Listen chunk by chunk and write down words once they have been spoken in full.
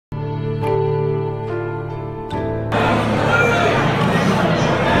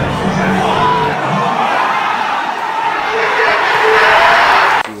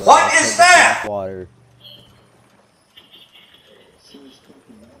water.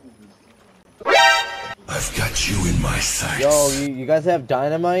 I've got you in my sights. Yo, you guys have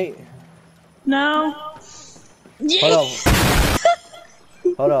dynamite? No. Hold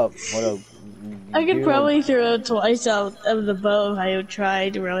up. Hold up. I could probably throw it twice out of the boat if I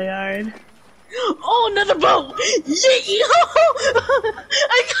tried really hard. Oh, another boat! Yeah!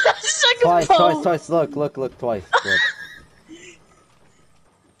 I got a second boat! Twice. Look, twice. Look.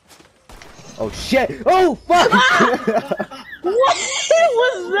 Oh shit! Oh fuck! What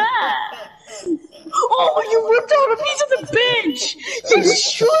was that? Oh, you ripped out a piece of the bench! You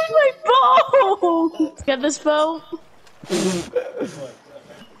destroyed my boat! Get this boat?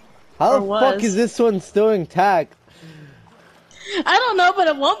 How the fuck is this one still intact? I don't know, but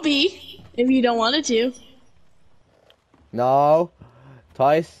it won't be if you don't want it to. No.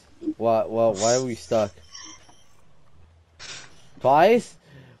 Twice? What? Well, why are we stuck? Twice?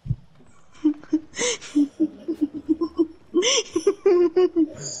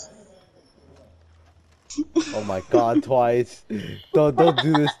 Oh my god, Twice. Don't do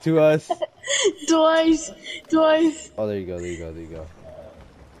this to us. Twice. Oh, there you go.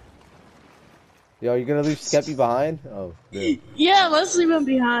 Yo, you gonna leave Skeppy behind? Oh, dude. Yeah, let's leave him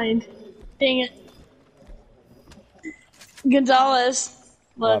behind. Dang it. Gonzalez,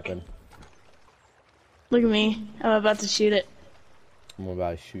 look. Look at me. I'm about to shoot it. I'm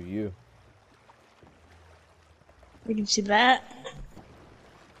about to shoot you. We can see that.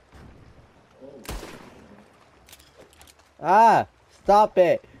 Ah! Stop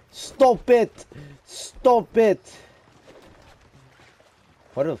it! Stop it!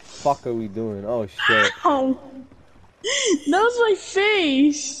 What the fuck are we doing? Oh shit. Ow! That was my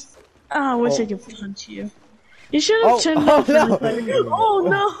face! Oh, I wish I could punch you. You should have turned off the recorder.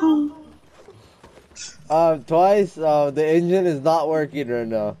 Oh no! Twice, the engine is not working right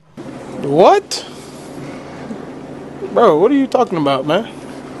now. What? Bro, what are you talking about, man?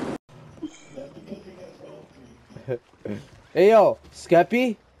 Hey yo,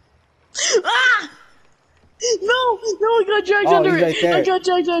 Skeppy? Ah! No, I got dragged under it. Right, I got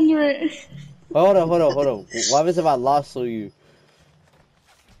dragged under it. Hold on. What happens if I lasso you?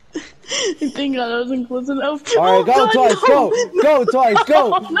 Thank God I wasn't close enough. Alright, go Twice, go! Go Twice,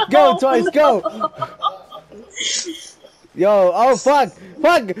 go! Go Twice, go! Yo, oh fuck!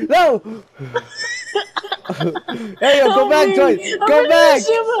 No! Hey yo, go back Twice! Go back!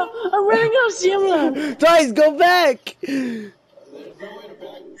 I'm running out of stamina! Twice, go back!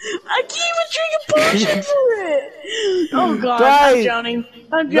 I can't even drink a potion for it! Oh god, Twice.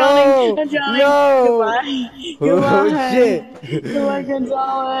 I'm drowning! No! Goodbye! Oh shit! Goodbye,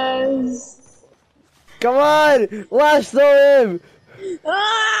 Gonzalez! Come on! Lasso him!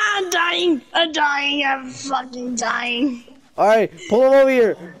 Ah, I'm dying! I'm fucking dying! Alright, pull him over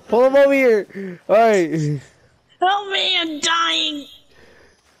here! Alright. Help me, I'm dying!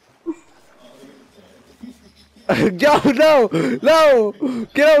 No!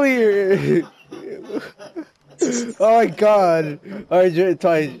 Get over here! Oh my god! Alright,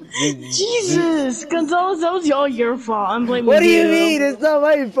 Twice. Jesus! Gonzalez, that was all your fault. I'm blaming you. What do you mean? It's not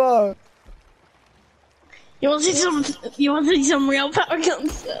my fault! You want to see some real power,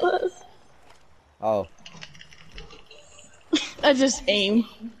 Gonzalez? Oh. I just aim.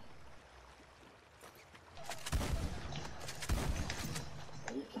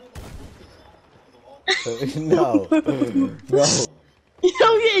 No. No,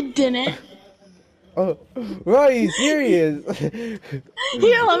 you didn't. Oh, bro, are you serious?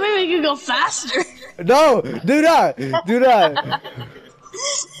 Here, let me make you go faster. No, do not.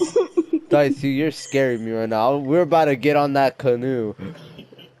 Dice, you're scaring me right now. We're about to get on that canoe.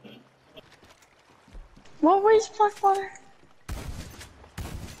 What was black water?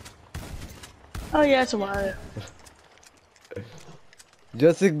 Oh yeah, it's a water.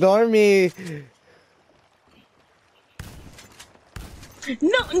 Just ignore me.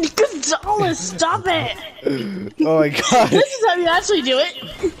 No, Gonzalez, stop it! Oh my god. This is how you actually do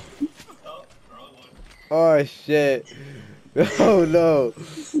it. Oh shit. Oh no.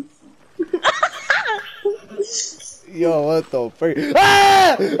 Yo, what the frick?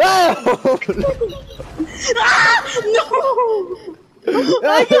 Ah! Oh, no!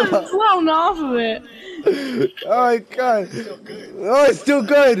 I got thrown off of it. Oh my god. Oh, it's still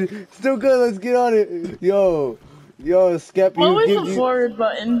good. Let's get on it. Yo, Skep, what was the forward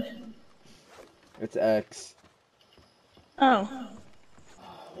button? It's X. Oh.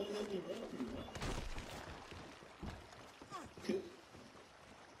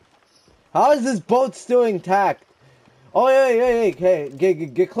 How is this boat still intact? Oh, hey,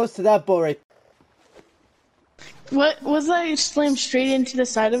 get close to that boat right. What was I slammed straight into the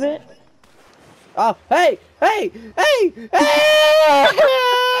side of it? Oh, hey!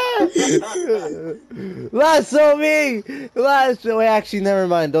 Lasso me! Lasso. Wait, actually, never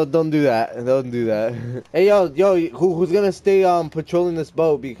mind. Don't do that. Don't do that. Hey, yo, who's gonna stay patrolling this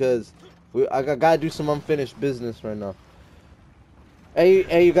boat because I gotta do some unfinished business right now.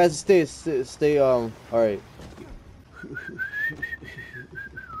 Hey, you guys stay. All right.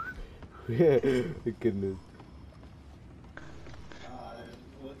 Goodness.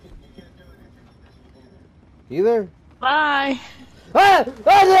 Either. Bye. Ah!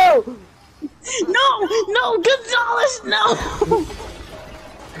 Oh no! No, Gonzalez, no!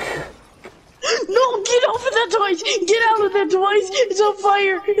 No, get off of that toys! Get out of that toys! It's on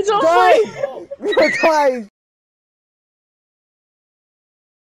fire! It's on fire! Die!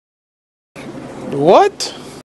 What?